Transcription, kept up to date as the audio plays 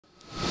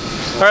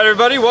All right,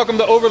 everybody, welcome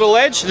to Over the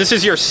Ledge. This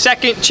is your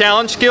second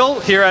challenge skill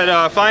here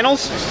at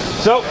Finals.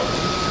 So,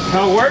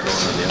 how it works,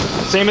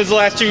 same as the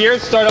last 2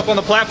 years. Start up on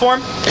the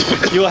platform.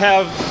 You'll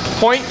have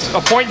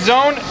a point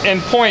zone and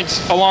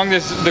points along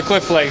the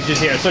cliff ledges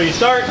here. So you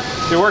start,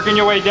 you're working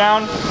your way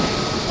down.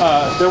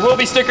 There will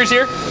be stickers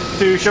here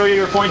to show you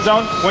your point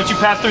zone. Once you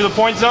pass through the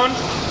point zone,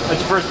 that's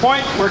your first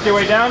point, work your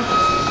way down.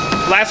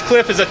 Last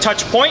cliff is a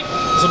touch point.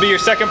 This will be your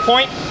second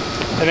point.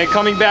 And then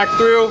coming back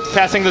through,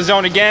 passing the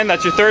zone again,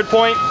 that's your third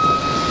point.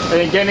 And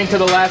then getting to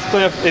the last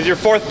cliff is your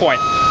fourth point.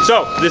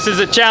 So this is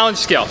a challenge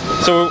skill.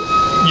 So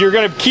you're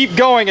gonna keep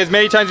going as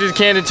many times as you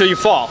can until you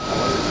fall.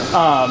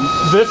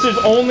 This is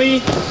only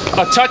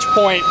a touch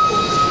point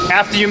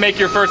after you make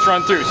your first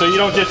run through. So you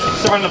don't just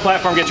start on the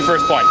platform and get your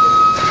first point.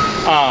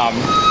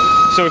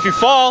 So if you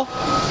fall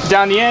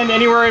down the end,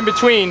 anywhere in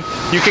between,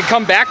 you can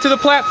come back to the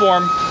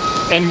platform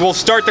and we'll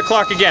start the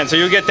clock again. So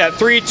you'll get that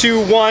 3,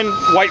 2, 1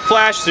 white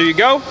flash, so you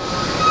go.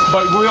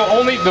 But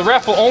the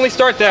ref will only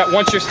start that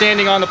once you're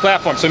standing on the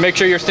platform. So make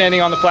sure you're standing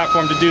on the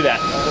platform to do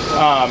that.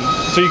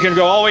 So you can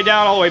go all the way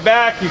down, all the way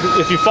back.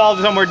 If you fall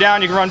somewhere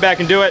down, you can run back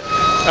and do it.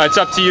 It's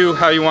up to you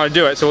how you want to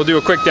do it. So we'll do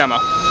a quick demo.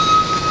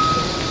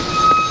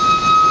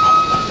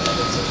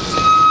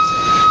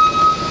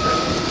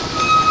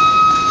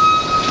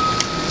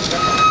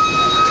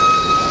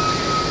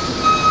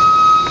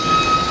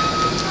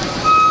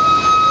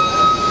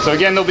 So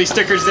again, there'll be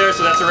stickers there,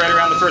 so that's right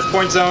around the first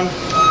point zone.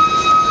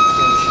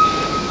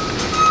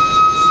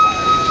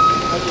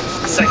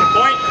 Second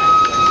point.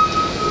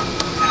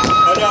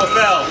 Oh no, it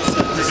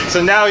fell.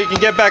 So now you can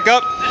get back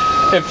up.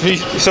 If he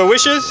so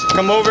wishes,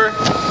 come over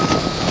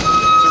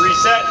to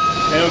reset,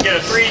 and it'll get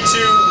a 3, 2, 1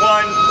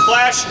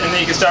 flash, and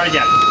then you can start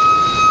again.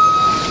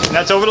 And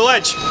that's Over the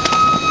Ledge.